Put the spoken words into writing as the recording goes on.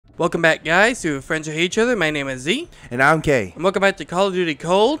Welcome back, guys, to Friends Who Hate Each Other. My name is Z. And I'm Kay. And welcome back to Call of Duty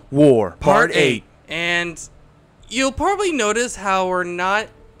Cold War, Part 8. And you'll probably notice how we're not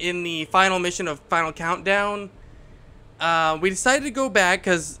in the final mission of Final Countdown. We decided to go back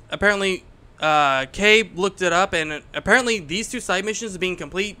because apparently Kay looked it up, and apparently these two side missions being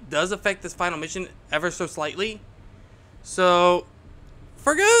complete does affect this final mission ever so slightly. So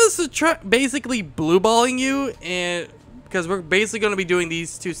forgive us for basically blue balling you, and because we're basically going to be doing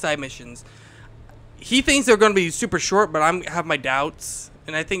these two side missions. He thinks they're going to be super short, but I have my doubts,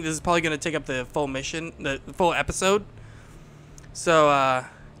 and I think this is probably going to take up the full mission, the full episode. So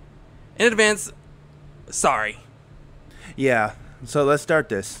in advance, sorry. Yeah, so let's start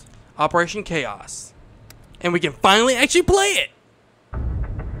this. Operation Chaos. And we can finally actually play it.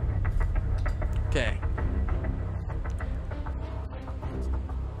 Okay.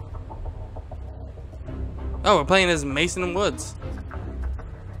 Oh, we're playing as Mason and Woods.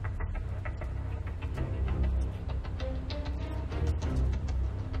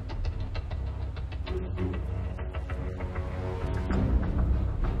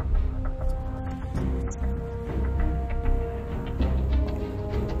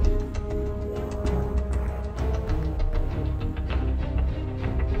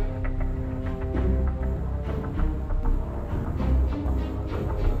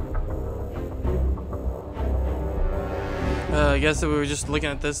 I guess that we were just looking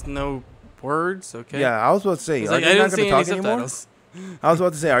at this, no words, okay? Yeah, I was about to say, are they not going to talk anymore? I was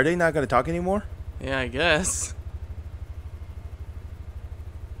about to say, are they not going to talk anymore? Yeah, I guess.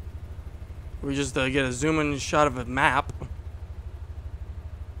 We just get a zoom-in shot of a map.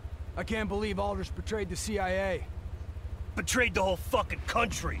 I can't believe Aldrich betrayed the CIA. Betrayed the whole fucking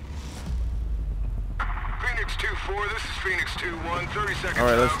country. Phoenix 2-4, this is Phoenix 2-1, 30 seconds.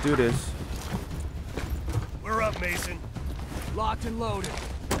 Alright, let's do this. We're up, Mason. Locked and loaded.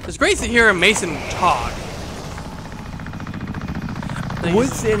 It's great to hear Mason talk.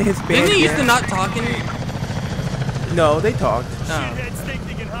 Woods in his band. Didn't he used to not talk in? No, they talked. Oh. I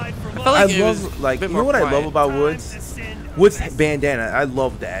felt like it was love, like, a you bit know more what I love quiet. about Woods? Woods bandana. I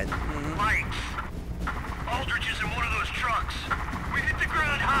love that. Lights. Aldrich is in one of those trucks. We hit the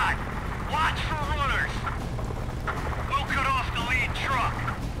ground hot. Watch for runners. We'll cut off the lead truck.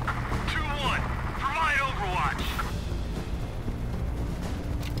 2-1. Provide overwatch.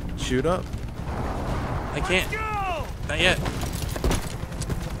 Shoot up. I can't. Not yet.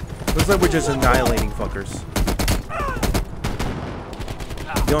 Looks like we're just annihilating fuckers.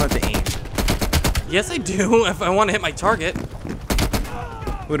 You don't have to aim. Yes, I do. If I want to hit my target.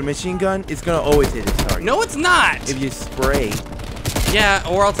 With a machine gun, it's gonna always hit its target. No, it's not. If you spray. Yeah,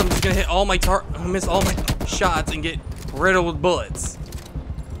 or else I'm just gonna hit all my miss all my shots and get riddled with bullets.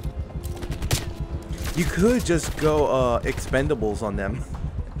 You could just go expendables on them.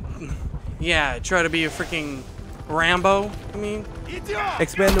 Yeah, try to be a freaking Rambo. I mean,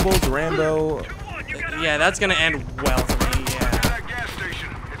 Expendables, Rambo. yeah, that's gonna end well for me. Yeah. That gas station.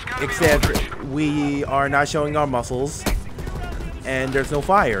 It's gotta be Except Aldrich. we are not showing our muscles, and there's no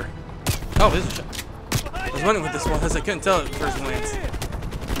fire. Oh, this is. I was wondering what this was. I couldn't tell at first glance.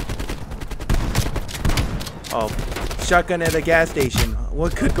 Oh, shotgun at a gas station.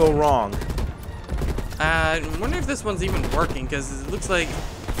 What could go wrong? I wonder if this one's even working, because it looks like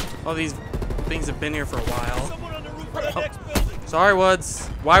all these things have been here for a while. Someone on the roof of the next building. Sorry, Woods.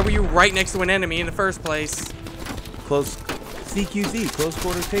 Why were you right next to an enemy in the first place? Close CQC, close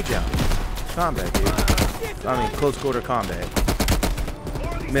quarter takedown. Combat, dude. I mean, close quarter combat.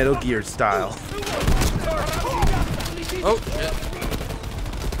 Metal Gear style. Oh, shit.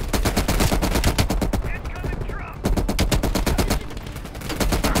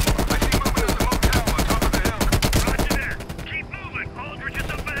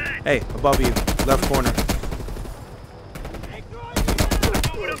 Hey, above you, left corner.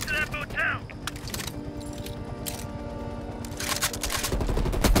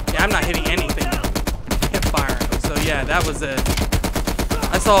 Yeah, I'm not hitting anything. Hip firing. So yeah, that was it.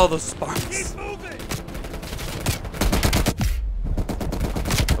 I saw all those sparks.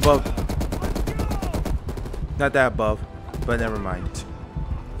 Above. Not that above, but never mind.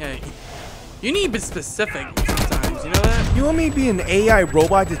 Yeah, you need to be specific sometimes. You know that? You want me to be an AI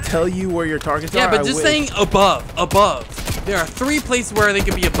robot to tell you where your targets Yeah, are? but I just wish. saying above. There are 3 places where they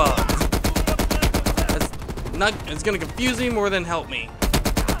could be above. That's not. It's gonna confuse me more than help me.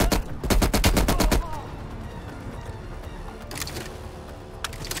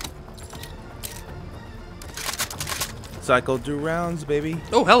 Cycle through rounds, baby.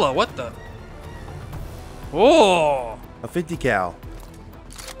 Oh, hello. What the? Oh. A 50 cal.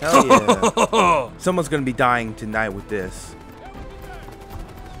 Hell yeah. Someone's gonna be dying tonight with this.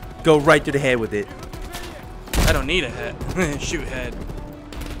 Go right to the head with it. I don't need a head. Shoot head.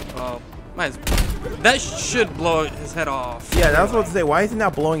 Oh, that should blow his head off. Yeah, I was about to say, why is he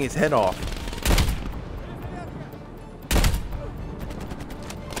not blowing his head off?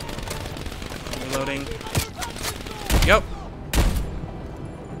 Reloading. Yep.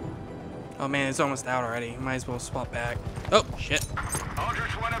 Oh man, it's almost out already. Might as well swap back. Oh, shit.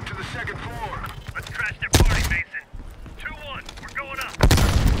 Aldrich went up to the second floor. Let's crash their party, Mason. 2-1, we're going up.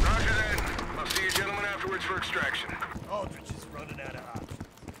 Roger then. I'll see you gentlemen afterwards for extraction. Aldrich is running out of options.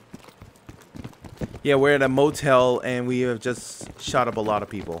 Yeah, we're at a motel and we have just shot up a lot of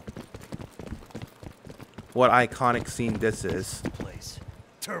people. What iconic scene this is. Place.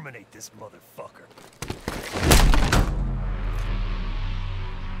 Terminate this motherfucker.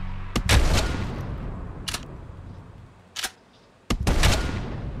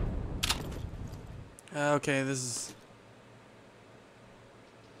 Okay, this is...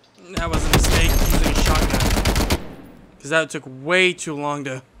 That was a mistake using a shotgun. Because that took way too long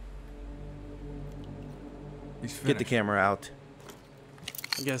to... Get the camera out.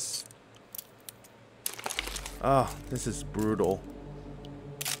 I guess... Oh, this is brutal.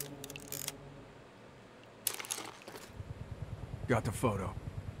 Got the photo.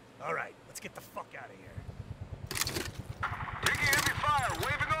 All right, let's get the fuck out of here. Taking heavy fire,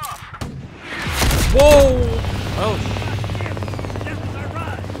 waving off. Whoa! Oh, Damn, that was our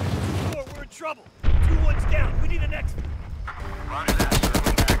ride. 4, we're in trouble. 2-1's down. We need an exit. Roger that,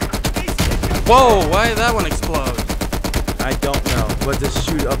 circling back. Mason, whoa! Why did that one explode? I don't know, but just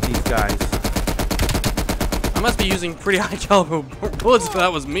shoot up these guys. I must be using pretty high caliber bullets if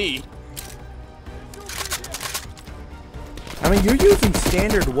that was me. I mean, you're using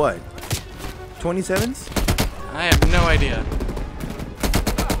standard what? 27s? I have no idea.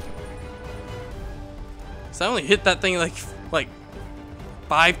 So I only hit that thing like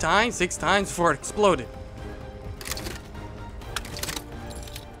 5 times, 6 times before it exploded.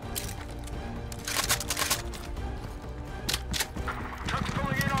 Trucks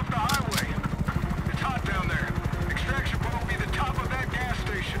pulling in off the highway. It's hot down there. Extraction point will be the top of that gas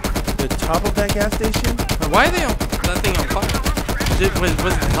station. The top of that gas station? But why are they on that thing on fire?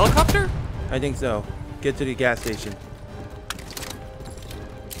 Was it a helicopter? I think so. Get to the gas station.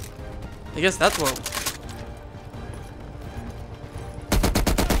 I guess that's what.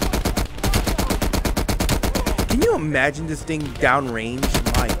 Can you imagine this thing downrange?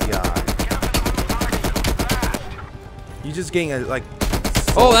 My god. You just getting a, like...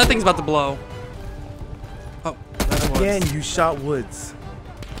 Oh, that thing's about to blow. Oh, that was. Again, you shot Woods.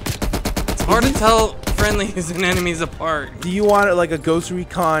 It's hard to tell friendlies and enemies apart. Do you want like a Ghost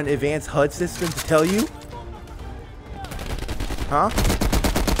Recon advanced HUD system to tell you? Huh?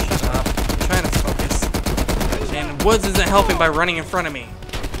 Shut up. I'm trying to focus. And Woods isn't helping by running in front of me.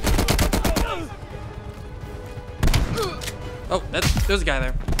 Oh, there's a guy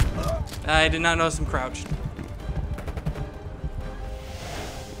there. I did not notice him crouched.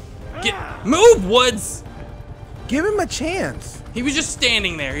 Move, Woods! Give him a chance. He was just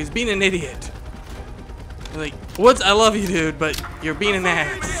standing there. He's being an idiot. Like, Woods, I love you, dude, but you're being an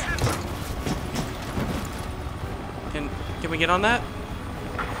ass. Can we get on that?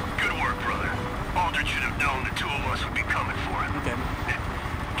 Good work, brother. Aldrich should have known the 2 of us would be coming for him. Okay.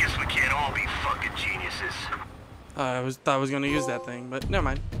 Guess we can't all be fucking geniuses. I thought I was gonna use that thing, but never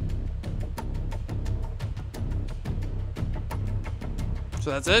mind. So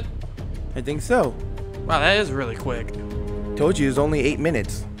that's it? I think so. Wow, that is really quick. Told you it was only 8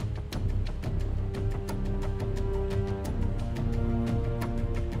 minutes.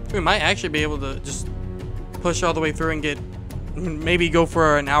 We might actually be able to just push all the way through and get, maybe go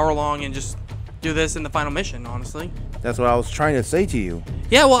for an hour long and just do this in the final mission, honestly. That's what I was trying to say to you.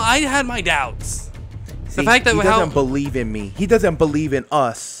 Yeah, well, I had my doubts. See, The fact that he doesn't believe in me. He doesn't believe in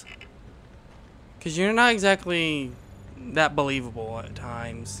us. Because you're not exactly that believable at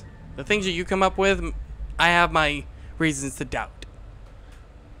times. The things that you come up with, I have my reasons to doubt.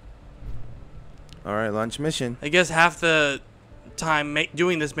 All right, launch mission. I guess half the time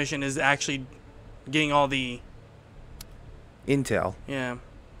doing this mission is actually getting all the... Intel. Yeah.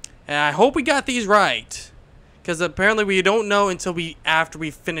 And I hope we got these right. Because apparently we don't know until after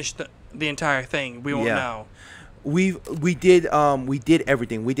we finish the entire thing. We won't know. We did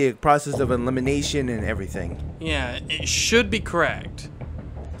everything. We did process of elimination and everything. Yeah, it should be correct.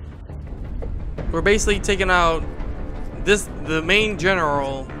 We're basically taking out the main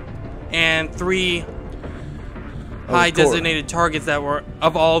general and 3 high designated targets that were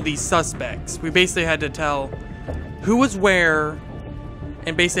of all these suspects. We basically had to tell who was where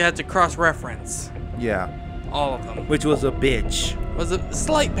and basically had to cross-reference Yeah. all of them. Which was a bitch. was a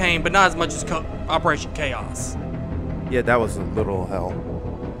slight pain, but not as much as Operation Chaos. Yeah, that was a little hell.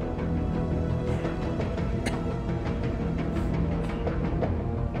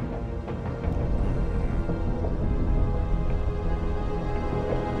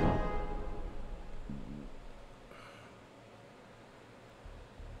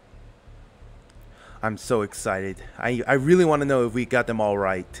 I'm so excited. I really want to know if we got them all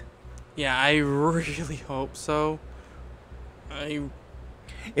right. Yeah, I really hope so.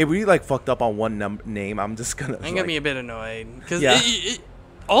 If we like fucked up on one name, I'm just gonna. I'm gonna be a bit annoyed because Yeah.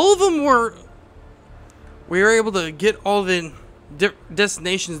 all of them were. We were able to get all the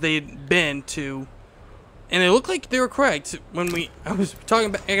destinations they'd been to, and it looked like they were correct when I was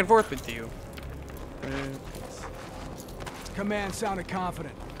talking back and forth with you. Command sounded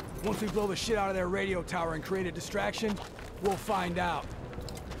confident. Once we blow the shit out of their radio tower and create a distraction, we'll find out.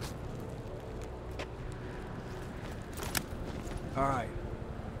 All right,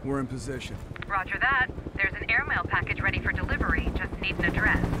 we're in position. Roger that. There's an airmail package ready for delivery. Just need an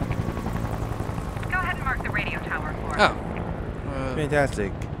address. Go ahead and mark the radio tower for us. Oh.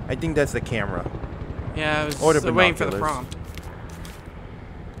 Fantastic. I think that's the camera. Yeah, I was Or the waiting for the binoculars. prompt.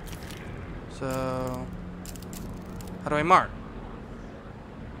 So, how do I mark?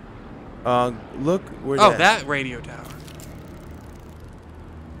 Look where. Oh, that radio tower.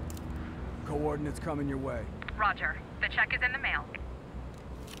 Coordinates coming your way. Roger. The check is in the mail.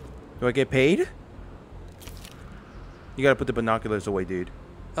 Do I get paid? You gotta put the binoculars away, dude.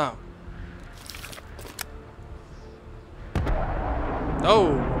 Oh.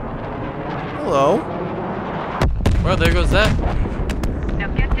 Oh. Hello. Well, there goes that. Now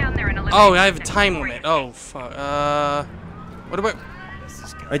get down there and eliminate. Oh, I have a the time before limit. you- Oh, fuck. What about?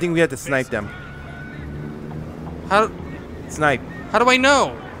 I think we have to snipe them. How? Snipe. How do I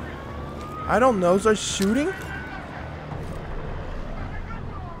know? I don't know. Start shooting.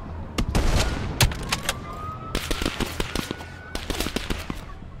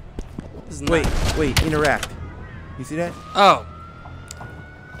 This is Wait, not- wait. Interact. You see that? Oh.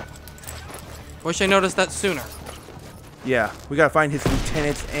 Wish I noticed that sooner. Yeah. We gotta find his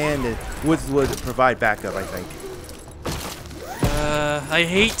lieutenants, and the Woods would provide backup. I think. I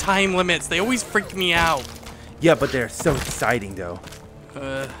hate time limits. They always freak me out. Yeah, but they're so exciting, though.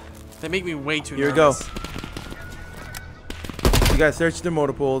 They make me way too Here we go. nervous. You gotta search the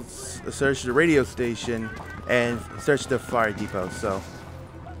motor pools, search the radio station, and search the fire depot. So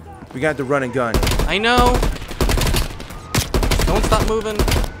we got the run and gun. I know. Don't stop moving.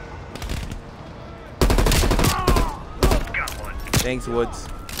 Got one. Thanks, Woods.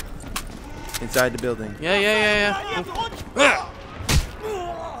 Inside the building. Yeah. Ah!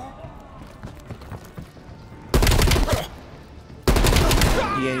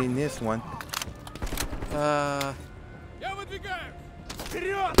 He ain't in this one. There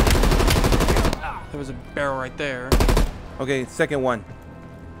was a barrel right there. Okay, second one.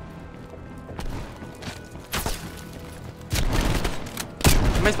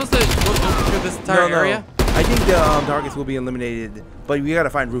 Am I supposed to look through this entire area? I think the targets will be eliminated, but we gotta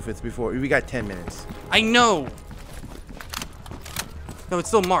find Rufus before. We got 10 minutes. I know. No, it's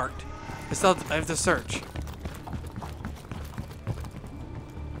still marked. I have to search.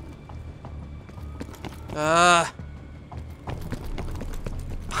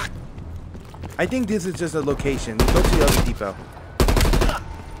 I think this is just a location. Go to the other depot.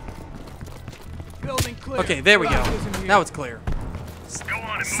 Building clear. Okay, there we go. Ralph isn't here. Now it's clear. Go on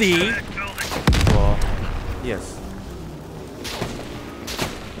and move See? to the next building. Well, yes.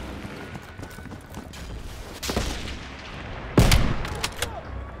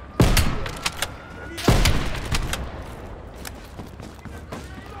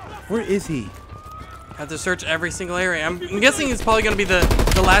 Where is he? Have to search every single area. I'm guessing it's probably gonna be the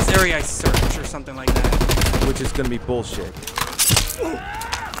last area I search or something like that. Which is gonna be bullshit.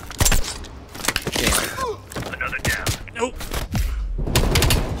 Damn. Another down. Nope.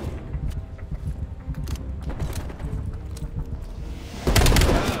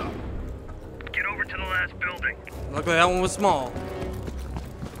 Get over to the last building. Luckily that one was small.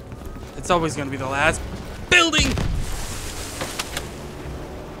 It's always gonna be the last building.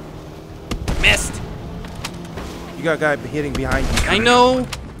 Missed. You got a guy hitting behind you. I know.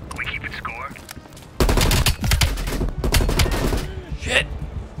 We keeping score? Shit.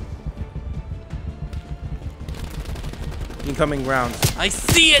 Incoming rounds. I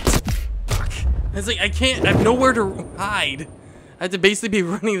see it. Fuck. It's like I have nowhere to hide. I have to basically be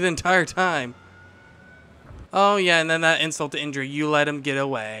running the entire time. Oh yeah, and then that insult to injury. You let him get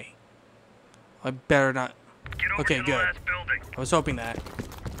away. I better not. Get over Okay, to the good. last building. I was hoping that.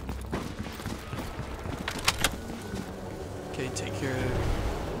 Okay, take care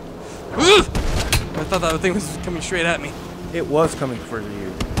of... Ooh! I thought that thing was coming straight at me. It was coming for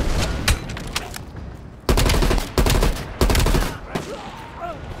you.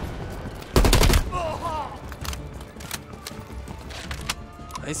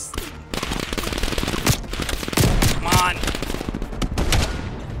 Nice. Come on.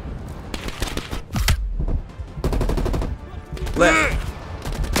 Left.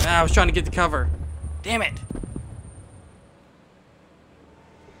 Ah, I was trying to get the cover. Damn it.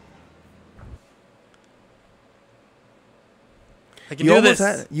 I can do this.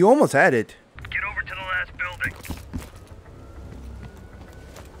 You almost had it. Get over to the last building.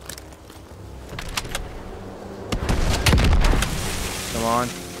 Come on.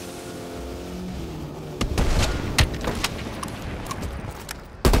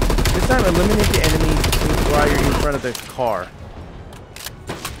 This time, eliminate the enemy while you're in front of the car.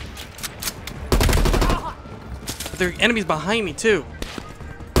 But there are enemies behind me too.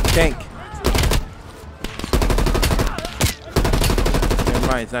 Tank. Never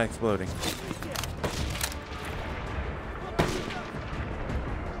mind, it's not exploding.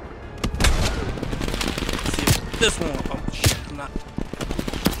 Let's see if this one. Oh shit! I'm not.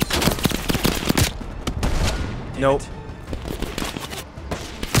 Damn Nope. it.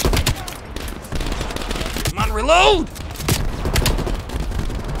 Come on, reload!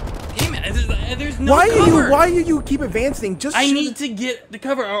 Damn it! There's no cover. Why do you keep advancing? Just I shoot need to get the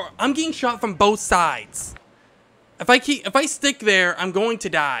cover. Or I'm getting shot from both sides. If I stick there, I'm going to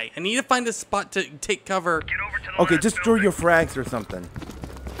die. I need to find a spot to take cover. Get over to the Okay, last just throw building. your frags or something.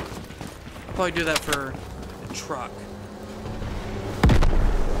 I'll probably do that for the truck.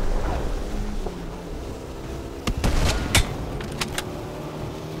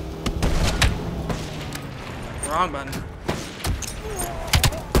 Wrong button.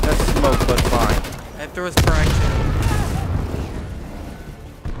 That's smoke, but fine. I throw a frag too.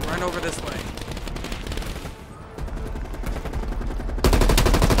 Run over this way.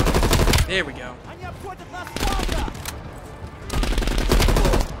 There we go.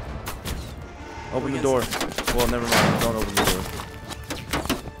 Open the door. Well, never mind. Don't open the door.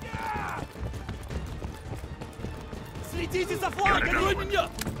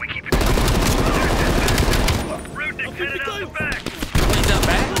 We keep it. Rudnick headed out the back. He's out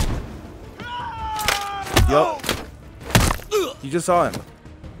back. Yup. You just saw him.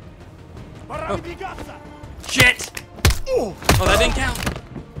 Shit! Oh, that didn't count.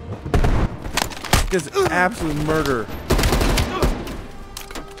 Just absolute murder.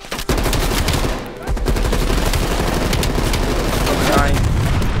 I'm dying.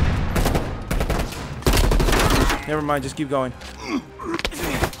 Never mind, just keep going.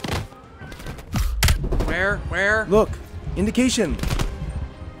 Where? Look, indication.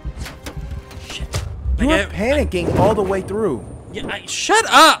 Shit. You Like, were panicking all the way through. Shut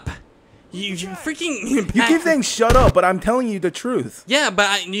up! You freaking... You keep saying shut up, but I'm telling you the truth. Yeah,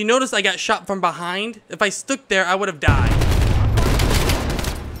 but you notice I got shot from behind? If I stuck there, I would have died.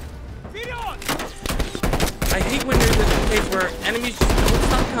 I hate when there's a case where enemies just don't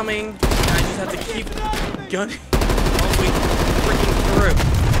stop coming, and I just have to keep gunning all the way freaking through.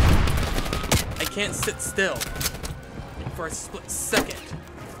 I can't sit still for a split second.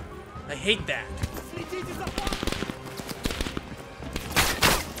 I hate that.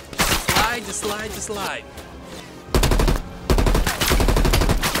 Just slide.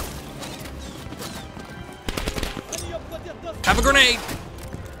 Have a grenade.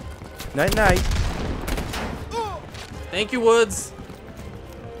 Night night. Thank you, Woods.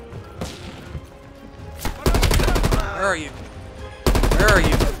 Where are you?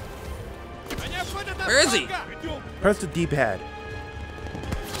 Where is he? Press the D-pad.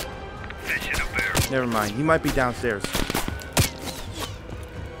 Fishing a bear. Never mind. He might be downstairs.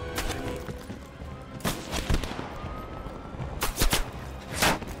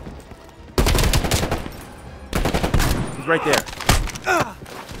 He's right there.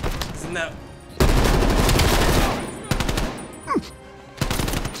 No.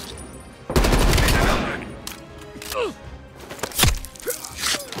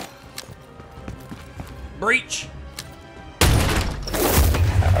 Breach.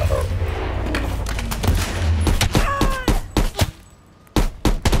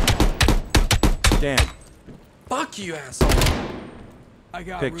 Damn. Fuck you, asshole. I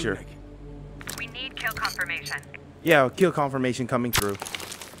got Picture. Rudnick. We need kill confirmation. Yeah, kill confirmation coming through.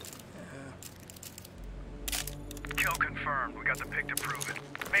 Kill confirmed. We got the pic to prove it.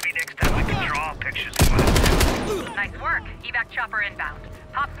 Maybe next time we can draw pictures of it. Nice work. Evac chopper inbound.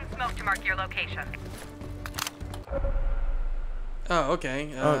 Pop some smoke to mark your location. Oh, okay.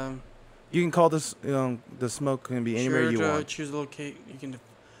 You can call this, the smoke can be anywhere you want. Choose a location. You can.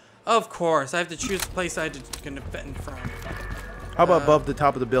 Of course, I have to choose the place I can defend from. How about above the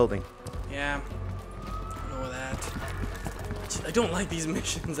top of the building? Yeah. I know that. I don't like these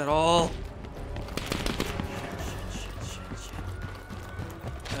missions at all.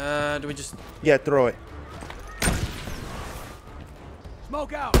 Do we just... Yeah, throw it.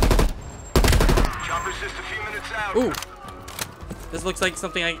 Smoke out. Chopper's just a few minutes out. Ooh. This looks like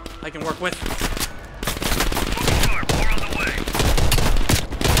something I can work with. More on the way.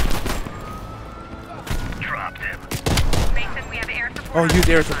 Dropped him. Mason, we have air support. Oh, on use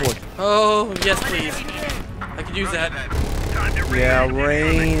air standby. support. Oh, yes, please. I could use that. Time to Yeah,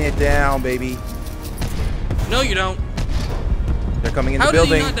 rain it down, baby. No, you don't. They're coming in How the did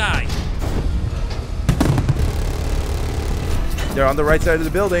he building. not die? They're on the right side of the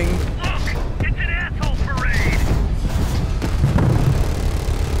building. Look, it's an asshole parade.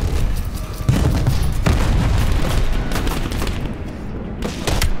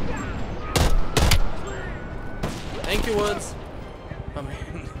 Thank you, Woods. Oh,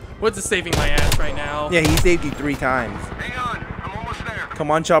 man. Woods is saving my ass right now. Yeah, he saved you 3 times. Hang on, I'm almost there. Come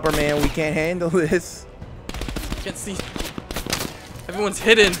on, Chopper Man, we can't handle this. Can't see. Everyone's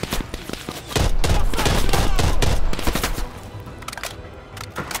hidden.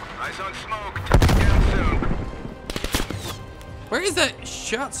 Eyes on smoke. Get him soon. Where is that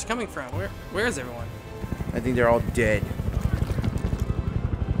shots coming from? Where is everyone? I think they're all dead.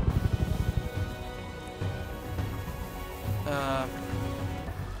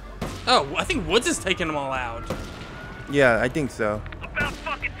 Oh, I think Woods is taking them all out. Yeah, I think so. About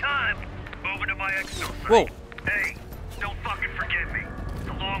fucking time. Over to my exfil site. Whoa. Hey, don't fucking forget me. It's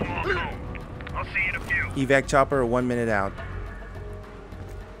a long walk home. I'll see you in a few. Evac Chopper 1 minute out.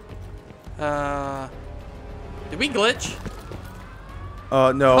 Did we glitch?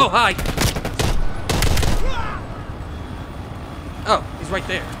 No. Oh, hi. Oh, he's right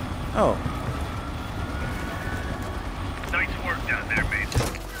there. Oh. Nice work down there,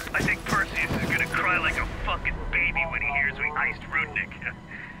 Mason. I think Perseus is gonna cry like a fucking baby when he hears we iced Rudnick.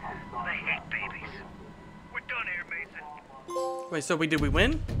 I hate babies. We're done here, Mason. Wait, so did we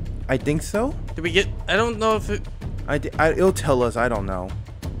win? I think so. Did we get... I don't know if it... It'll tell us. I don't know.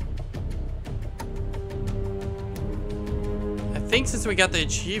 I think since we got the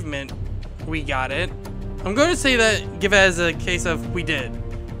achievement, we got it. I'm going to say that, give it as a case of we did.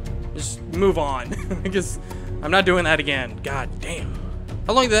 Just move on. Because I'm not doing that again. God damn.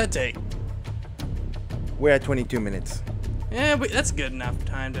 How long did that take? We're at 22 minutes. Yeah, but that's good enough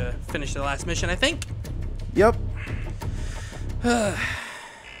time to finish the last mission, I think. Yep.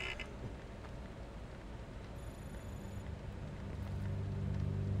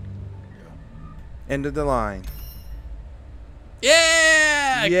 End of the line.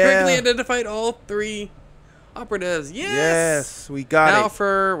 Yeah! Yeah. Correctly identified all 3 operatives. Yes! Yes, we got Now it.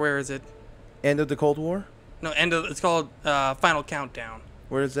 for... Where is it? End of the Cold War? No, end of... It's called Final Countdown.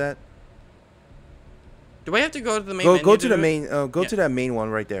 Where is that? Do I have to go to the main Go menu to the do it? main. Go Yeah. to that main one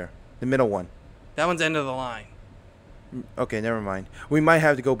right there. The middle one. That one's end of the line. Okay, never mind. We might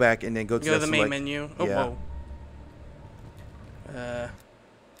have to go back and then go to Go to that the main select- menu. Oh, Yeah. whoa.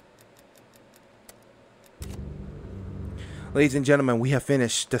 Ladies and gentlemen, we have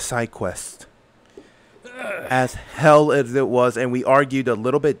finished the side quest. As hell as it was, and we argued a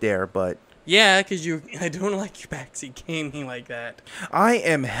little bit there, but Yeah, because I don't like you backseat gaming like that. I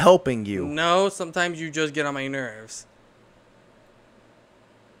am helping you. No, sometimes you just get on my nerves.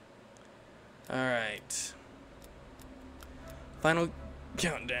 Alright. Final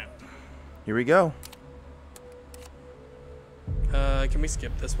countdown. Here we go. Can we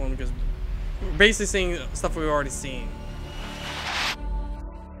skip this one? Because we're basically seeing stuff we've already seen.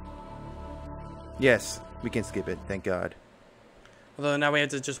 Yes, we can skip it. Thank God. Although now we have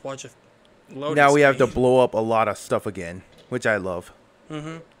to just watch a loading Now we have to screen. blow up a lot of stuff again, which I love.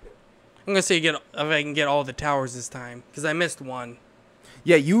 I'm gonna see if I can get all the towers this time, because I missed one.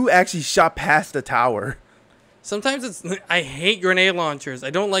 Yeah, you actually shot past the tower. Sometimes I hate grenade launchers.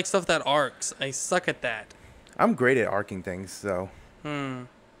 I don't like stuff that arcs. I suck at that. I'm great at arcing things, so.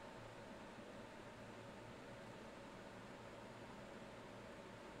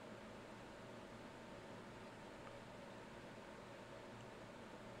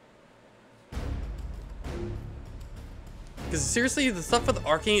 Because seriously, the stuff with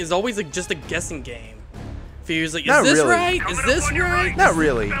arcing is always like just a guessing game. If you're like, is Not this really. right? Is this right? Not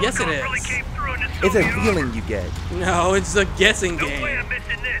really. Yes, it is. It's a feeling you get. No, it's a guessing No way game. I'm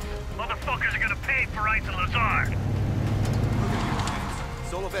missing this. Motherfuckers are gonna pay for Ice and Lazard.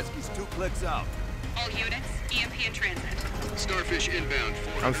 Solovetsky's 2 clicks out. All units, EMP in transit. Starfish inbound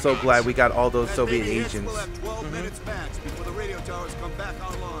for. I'm so glad we got all those Soviet Advance agents. will have 12 minutes max before the radio towers come back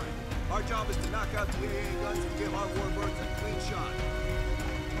online. Our job is to knock out the AA guns and give our warbirds a clean shot.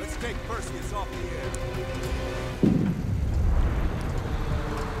 Let's take Perseus off the air.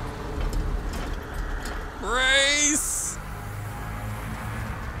 Race!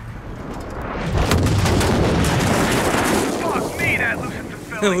 Fuck me, that loosens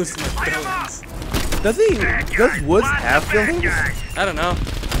the filling. Loosen the Light 'em up! fillings. Does Woods have fillings? I don't know.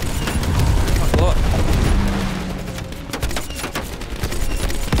 Oh, blow up.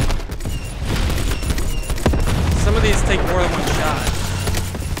 Some of these take more than one shot.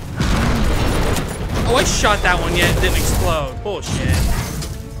 Oh, I shot that one yet it didn't explode. Bullshit.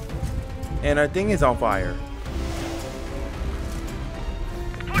 And our thing is on fire.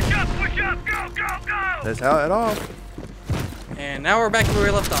 Push up, go, go, go! Let's head off. And now we're back to where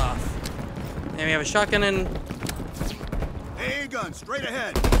we left off. And we have a shotgun and AA gun, straight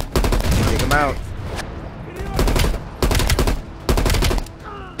ahead. Take him out.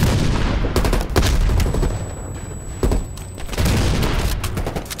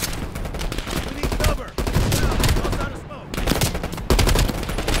 We need cover. Now, outside of smoke.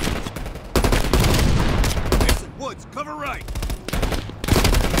 Mason, Woods, cover right.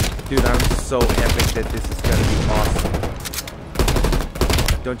 Dude, I'm so epic that this is gonna be awesome.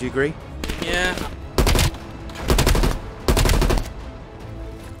 Don't you agree? yeah.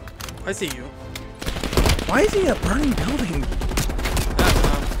 I see you. Why is he in a burning building? I don't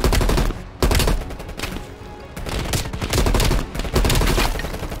know.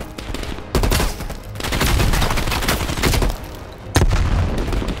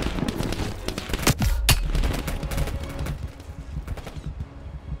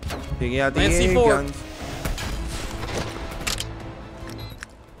 Taking out the Land AA C4. guns.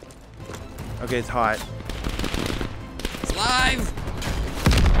 Okay, it's hot. It's live.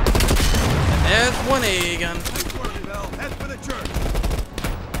 And there's one AA gun. Nice work, Bell. Head for the church.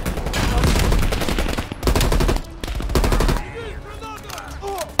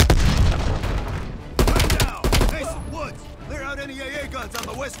 Right now. Mason, Woods, clear out any AA guns on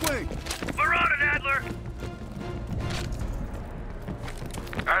the west wing. We're on it, Adler!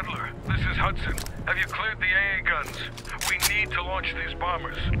 Adler, this is Hudson. Have you cleared the AA guns? We need to launch these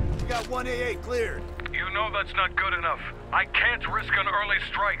bombers. We got one AA cleared. You know that's not good enough. I can't risk an early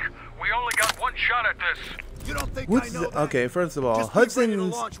strike. We only got one shot at this. You don't think What's I know that? okay? First of all, Just be ready to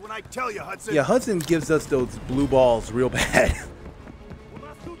Hudson's launch when I tell you, Hudson. yeah, Hudson gives us those blue balls real bad.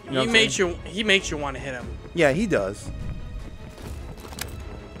 You know what I'm saying? He makes you want to hit him. Yeah, he does.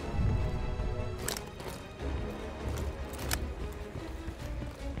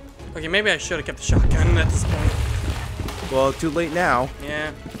 Okay, maybe I should have kept the shotgun at this point. Well, too late now.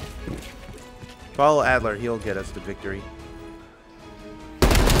 Yeah. Follow Adler; he'll get us to victory.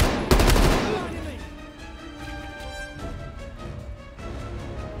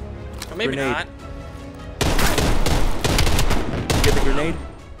 Or maybe Grenade. not. Get the grenade?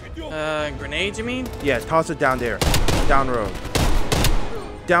 Grenades, you mean? Yeah, toss it down there. Down road.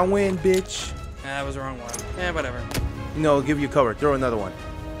 Downwind, bitch. That was the wrong one. Yeah, whatever. No, it'll give you cover. Throw another one.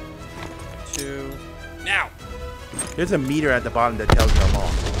 2. Now. There's a meter at the bottom that tells you I'm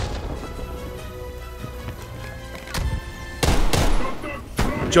off.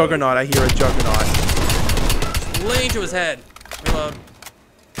 Juggernaut, I hear a juggernaut. Lay into his head. Reload.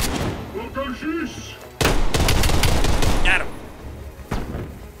 Got him.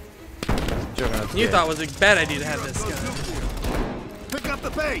 Juggernaut's You dead. thought it was a bad idea to have this gun. Pick up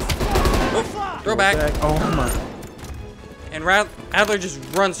the pace. Throw back. Oh my. And Adler just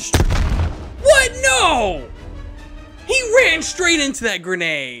runs straight. What? No! He ran straight into that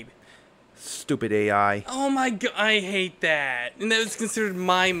grenade. Stupid AI. Oh my god, I hate that. And that was considered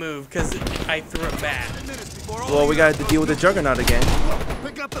my move because I threw it back. Well, we got to deal with the juggernaut again.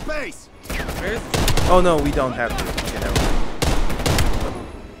 Pick up the pace. Where's... Oh no, we don't have to. Okay, never mind.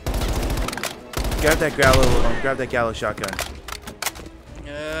 Grab that Gallo shotgun.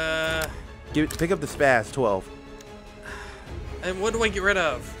 Pick up the Spaz 12. And what do I get rid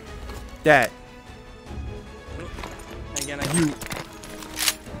of? That. Again, You.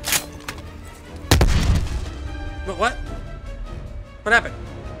 But what? What happened?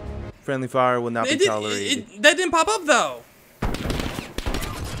 Friendly fire will not be tolerated. That didn't pop up though.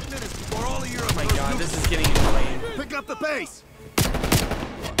 Minutes before all of Europe. Oh my god, this is getting annoying. Pick up the pace.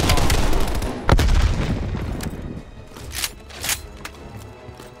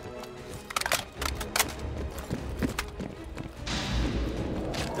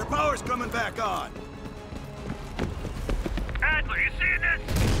 Their power's coming back on. Adler, you seeing this?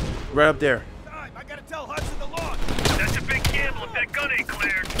 Right up there. Time, I gotta tell Hudson to launch. That's a big gamble if that gun ain't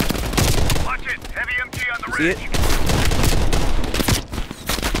cleared. Watch it. Heavy MG on the See ridge. it?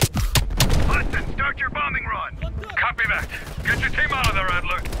 Hudson, start your bombing run. Copy that. Get your team out of there,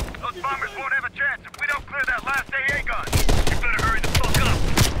 Adler. Those bombers won't have a chance if we don't clear that last AA gun. You better hurry the fuck up.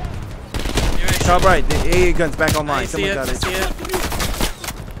 Top right, the AA gun's back online. I see Someone it. got I it. see it.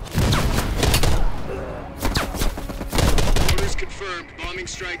 Orders confirmed. Bombing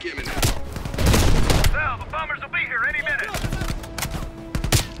strike imminent. Sal, the bombers will be here any minute.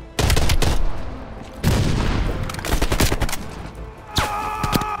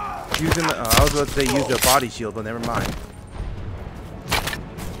 Using the, I was about to say use their body shield, but never mind.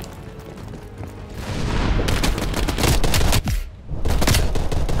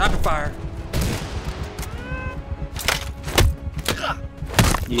 Rapid fire.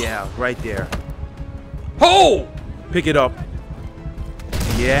 Yeah, right there. Oh! Pick it up.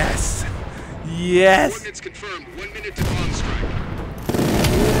 Yes. Yes. Coordinates confirmed. 1 minute to bomb strike.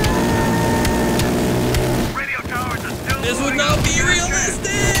 Radio towers are still This would not be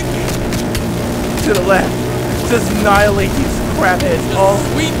realistic! To the left. Just annihilate these crapheads. Oh,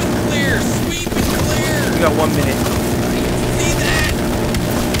 Sweep and clear! Sweep and clear! we got 1 minute. See that?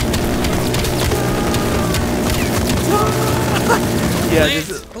 Yeah, Plant! this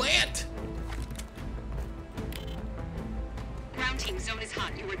is. Plant! Ground team, zone is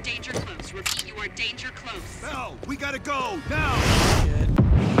hot. You are danger close. Repeat, you are danger close. Bell, we gotta go now. Shit.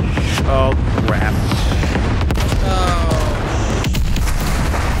 Oh crap.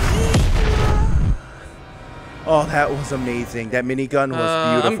 Oh, that was amazing. That minigun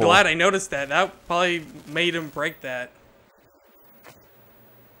was beautiful. I'm glad I noticed that. That probably made him break that.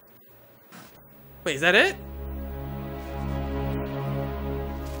 Wait, is that it?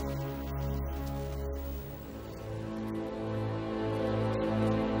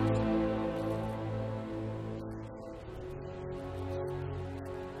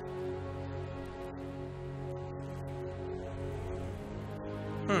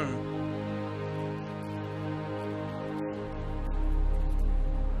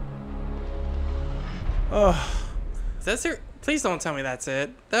 Oh, Is that ser- Please don't tell me that's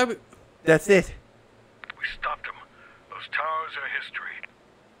it. That would be- that's it. We stopped them. Those towers are history.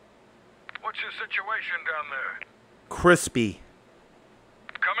 What's your situation down there? Crispy.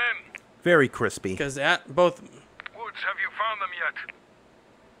 Come in. Very crispy. because both. Woods, have you found them yet?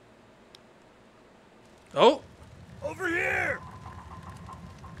 Oh, over here.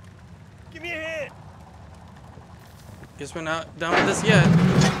 Give me a hand. guess we're not done with this yet.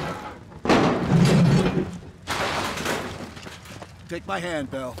 Take my hand,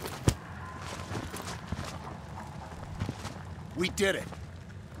 Bell. We did it.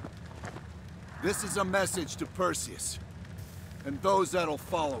 This is a message to Perseus and those that'll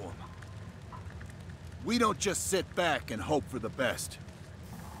follow him. We don't just sit back and hope for the best.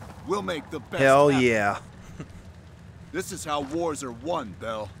 We'll make the best Hell happen. yeah. This is how wars are won,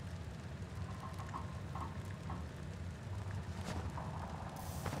 Bell.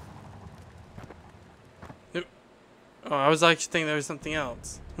 Oh, I was actually thinking there was something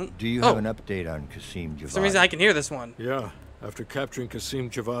else. Do you have an update on Qasim Javadi? For some reason, I can hear this one. Yeah. After capturing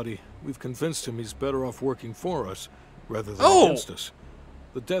Qasim Javadi, we've convinced him he's better off working for us rather than against us.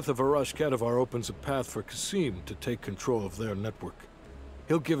 The death of Arash Kadivar opens a path for Qasim to take control of their network.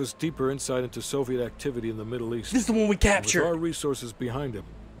 He'll give us deeper insight into Soviet activity in the Middle East. This is the one we captured. With our resources behind him,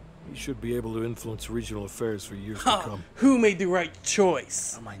 he should be able to influence regional affairs for years to come. Who made the right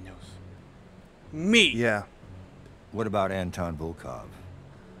choice? On my nose. Me. Yeah. What about Anton Volkov?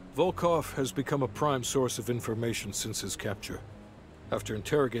 Volkov has become a prime source of information since his capture. After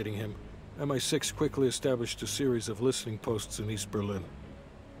interrogating him, MI6 quickly established a series of listening posts in East Berlin.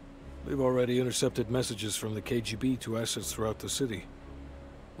 They've already intercepted messages from the KGB to assets throughout the city.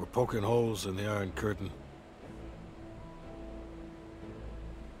 We're poking holes in the Iron Curtain.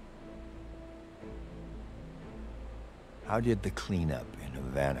 How did the cleanup in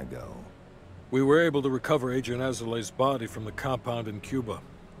Havana go? We were able to recover Adrian Azoulay's body from the compound in Cuba.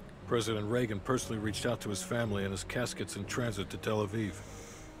 President Reagan personally reached out to his family, and his casket's in transit to Tel Aviv.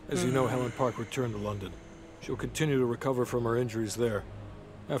 As you know, Helen Park returned to London. She'll continue to recover from her injuries there.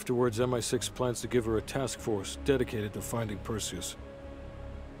 Afterwards, MI6 plans to give her a task force dedicated to finding Perseus.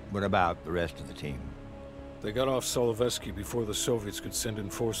 What about the rest of the team? They got off Solovetsky before the Soviets could send in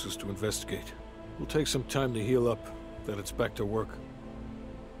forces to investigate. We'll take some time to heal up, then it's back to work.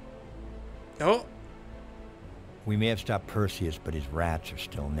 Oh. We may have stopped Perseus, but his rats are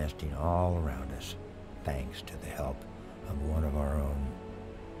still nesting all around us, thanks to the help of one of our own.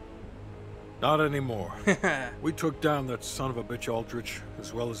 Not anymore. We took down that son of a bitch Aldrich,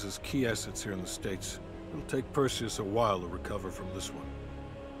 as well as his key assets here in the States. It'll take Perseus a while to recover from this one.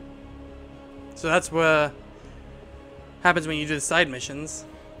 So that's what happens when you do the side missions.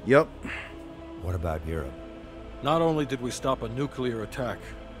 Yep. What about Europe? Not only did we stop a nuclear attack,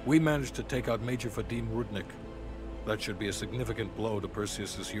 we managed to take out Major Vadim Rudnik. That should be a significant blow to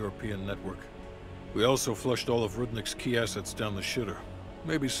Perseus's European network. We also flushed all of Rudnik's key assets down the shitter.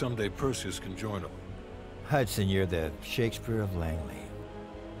 Maybe someday Perseus can join him. Hudson, you're the Shakespeare of Langley.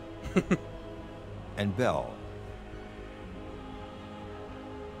 And Bell.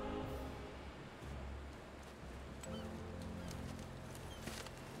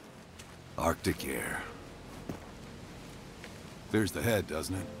 Arctic air. There's the head,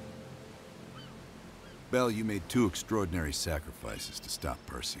 doesn't it? Bell, you made 2 extraordinary sacrifices to stop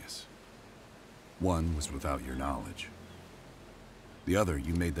Perseus. One was without your knowledge. The other,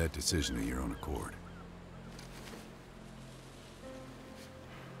 you made that decision of your own accord.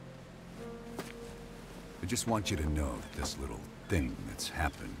 I just want you to know that this little thing that's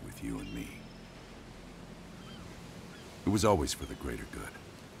happened with you and me, it was always for the greater good.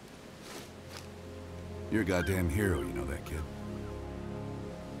 You're a goddamn hero, you know that, kid?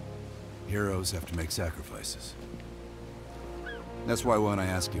 Heroes have to make sacrifices. That's why when I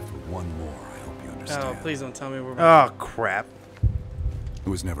ask you for one more, I hope you understand. Oh, please don't tell me we're... Oh, crap. It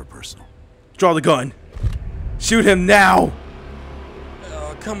was never personal. Draw the gun. Shoot him now.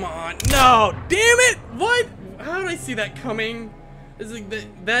 Oh, come on. No, damn it. What? How did I see that coming? It's like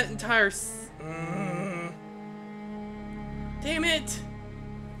that entire... Damn it.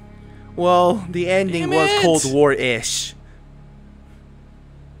 Well, the ending was Cold War-ish.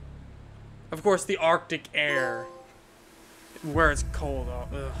 Of course, the Arctic air. Where it's cold. Oh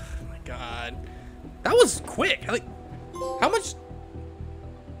my god. That was quick. Like, how much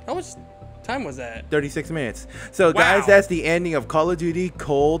time was that? 36 minutes. So, guys, that's the ending of Call of Duty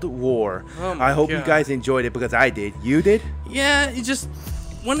Cold War. Oh my I hope God. you guys enjoyed it because I did. You did? Yeah, it just...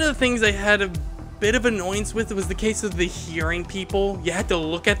 One of the things I had a bit of annoyance with was the case of the hearing people. You had to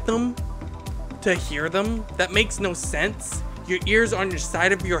look at them to hear them. That makes no sense. Your ears are on your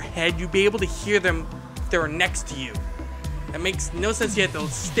side of your head. You'd be able to hear them if they were next to you. That makes no sense. You have to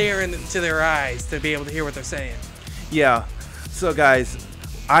stare into their eyes to be able to hear what they're saying. Yeah. So, guys,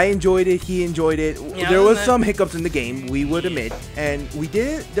 I enjoyed it. He enjoyed it. Yeah, there was some hiccups in the game, we would admit. And we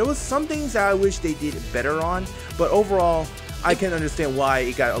did. There was some things that I wish they did better on. But overall, I can understand why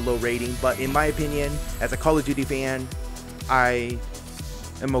it got a low rating. But in my opinion, as a Call of Duty fan, I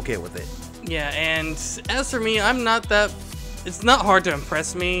am okay with it. Yeah, and as for me, I'm not that... It's not hard to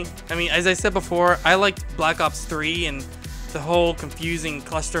impress me. I mean, as I said before, I liked Black Ops 3 and the whole confusing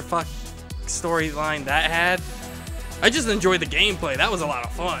clusterfuck storyline that had. I just enjoyed the gameplay. That was a lot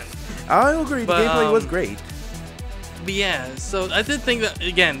of fun. I agree. The gameplay was great. But yeah, so I did think that,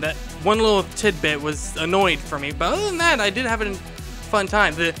 again, that one little tidbit was annoyed for me. But other than that, I did have a fun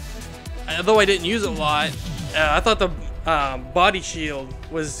time. Although I didn't use it a lot, I thought the body shield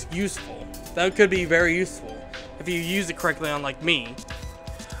was useful. That could be very useful if you use it correctly, unlike me.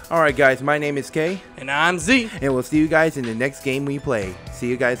 Alright, guys, my name is Kay. And I'm Z. And we'll see you guys in the next game we play. See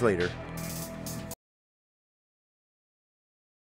you guys later.